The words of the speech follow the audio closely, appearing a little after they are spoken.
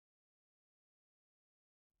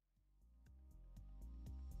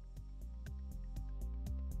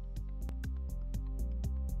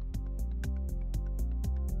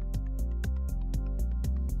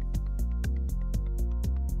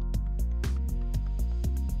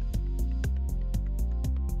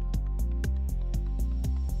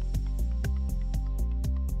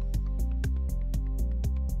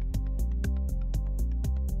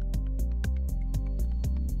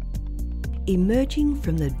Emerging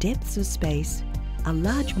from the depths of space, a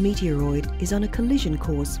large meteoroid is on a collision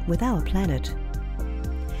course with our planet.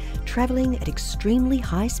 Travelling at extremely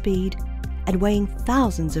high speed and weighing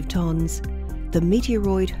thousands of tons, the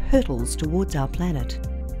meteoroid hurtles towards our planet.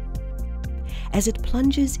 As it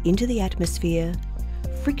plunges into the atmosphere,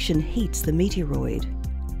 friction heats the meteoroid,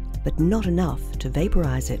 but not enough to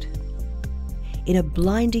vaporize it. In a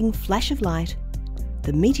blinding flash of light,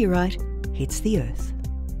 the meteorite hits the Earth.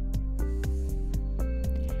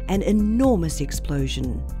 An enormous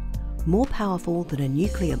explosion, more powerful than a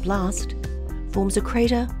nuclear blast, forms a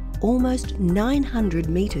crater almost 900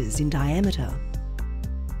 meters in diameter.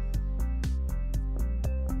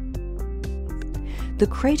 The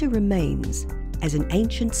crater remains as an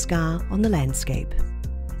ancient scar on the landscape.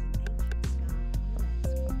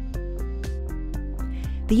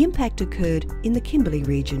 The impact occurred in the Kimberley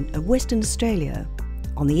region of Western Australia,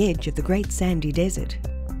 on the edge of the Great Sandy Desert.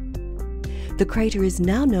 The crater is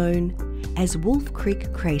now known as Wolf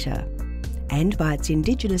Creek Crater, and by its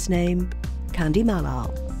indigenous name,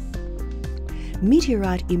 Kandimalal.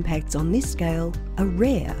 Meteorite impacts on this scale are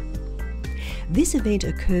rare. This event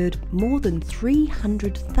occurred more than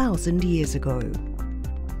 300,000 years ago.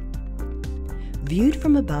 Viewed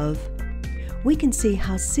from above, we can see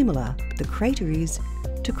how similar the crater is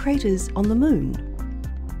to craters on the Moon.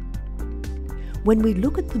 When we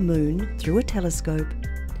look at the Moon through a telescope,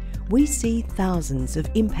 we see thousands of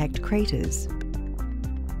impact craters.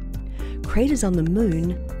 Craters on the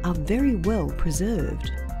Moon are very well preserved.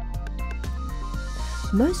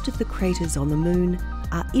 Most of the craters on the Moon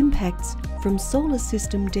are impacts from solar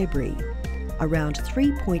system debris around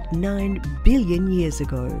 3.9 billion years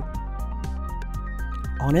ago.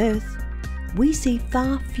 On Earth, we see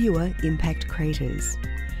far fewer impact craters.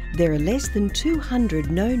 There are less than 200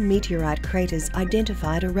 known meteorite craters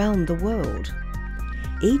identified around the world.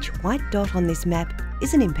 Each white dot on this map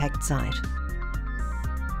is an impact site.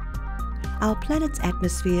 Our planet's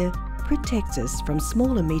atmosphere protects us from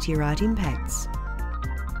smaller meteorite impacts.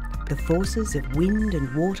 The forces of wind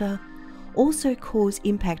and water also cause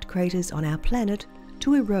impact craters on our planet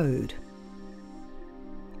to erode.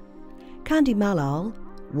 Kandimalal,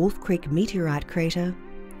 Wolf Creek meteorite crater,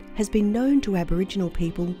 has been known to Aboriginal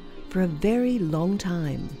people for a very long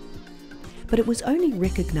time, but it was only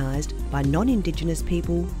recognised by non-Indigenous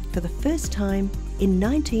people for the first time in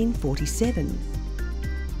 1947.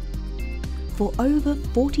 For over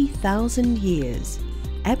 40,000 years,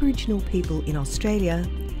 Aboriginal people in Australia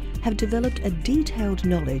have developed a detailed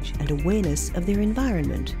knowledge and awareness of their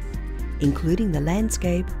environment, including the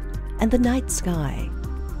landscape and the night sky.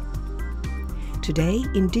 Today,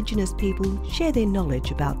 Indigenous people share their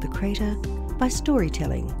knowledge about the crater by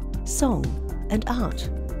storytelling, song and art.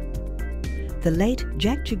 The late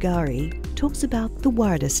Jack Jugarie talks about the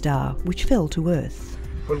Warda star which fell to Earth.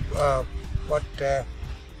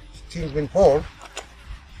 Things been formed,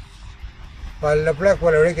 while the black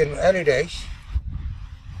one in early days,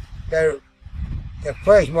 they're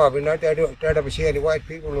first mob, you know, they don't ever see any white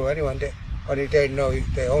people or anyone there, only they know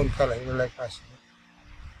their own color, you know, like us.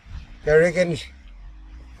 They reckon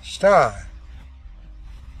star,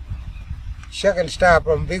 second star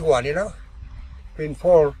from big one, you know, been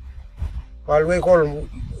fall, while we call them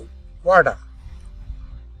water,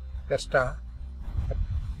 that star.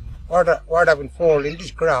 Water been fall in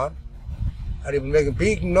this ground, and it will make a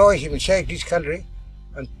big noise, it will shake this country,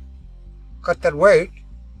 and cut that weight,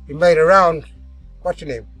 he made a round, what's your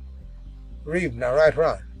name, reef now, right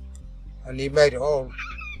round, and he made it all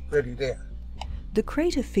ready there. The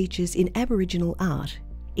crater features in Aboriginal art,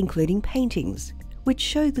 including paintings, which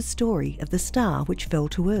show the story of the star which fell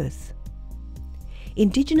to Earth.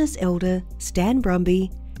 Indigenous elder Stan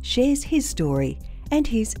Brumby shares his story and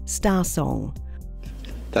his star song.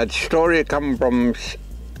 That story come from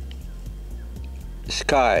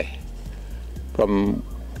sky,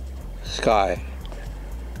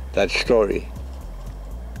 that story.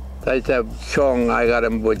 That's a song I got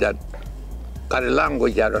in Bujat. Got a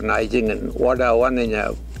language on I sing and what I want in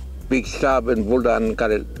a big star in Buddha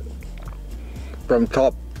got it from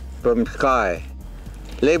top, from sky.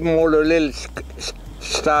 Leave more a little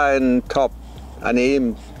star in top and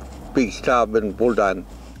aim big star in Buddha.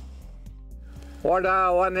 Wada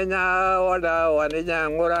waninya nguranga, wada waninya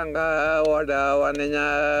nguranga, wada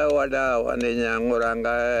waninya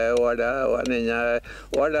nguranga, wada waninya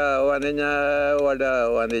nguranga,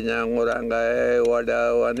 wada waninya nguranga, wada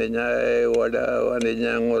waninya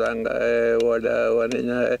nguranga,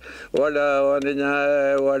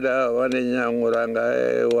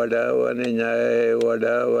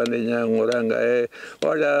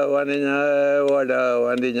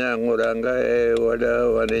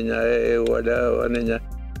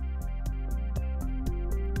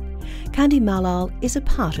 Kandimalal is a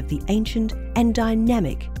part of the ancient and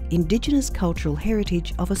dynamic Indigenous cultural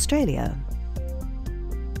heritage of Australia.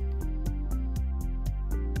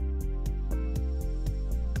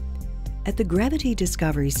 At the Gravity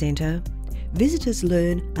Discovery Centre, visitors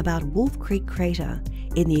learn about Wolf Creek Crater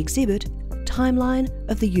in the exhibit Timeline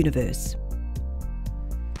of the Universe.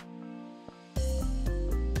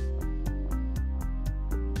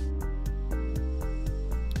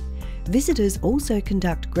 Visitors also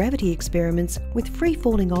conduct gravity experiments with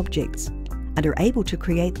free-falling objects and are able to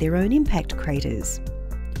create their own impact craters.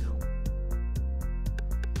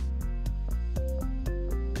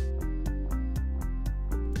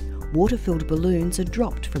 Water-filled balloons are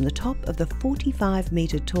dropped from the top of the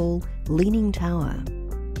 45-metre tall Leaning Tower.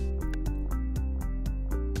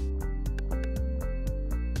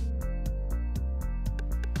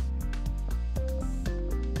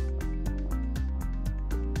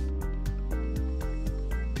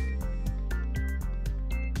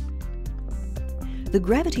 The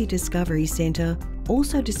Gravity Discovery Centre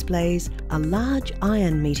also displays a large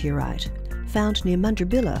iron meteorite found near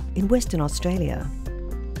Mundrabilla in Western Australia.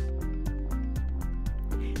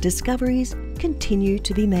 Discoveries continue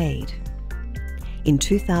to be made. In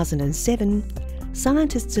 2007,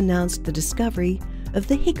 scientists announced the discovery of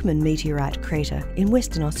the Hickman meteorite crater in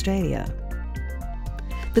Western Australia.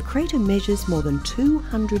 The crater measures more than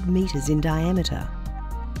 200 metres in diameter.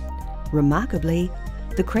 Remarkably,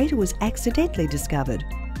 the crater was accidentally discovered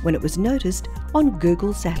when it was noticed on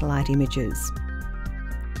Google satellite images.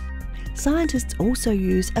 Scientists also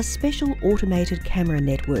use a special automated camera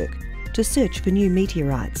network to search for new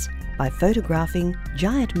meteorites by photographing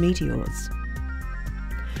giant meteors.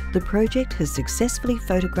 The project has successfully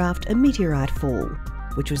photographed a meteorite fall,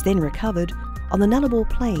 which was then recovered on the Nullarbor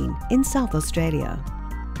Plain in South Australia.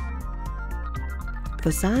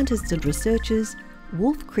 For scientists and researchers,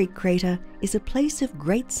 Wolf Creek Crater is a place of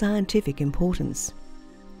great scientific importance.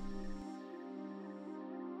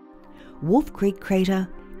 Wolf Creek Crater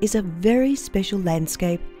is a very special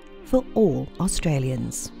landscape for all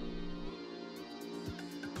Australians.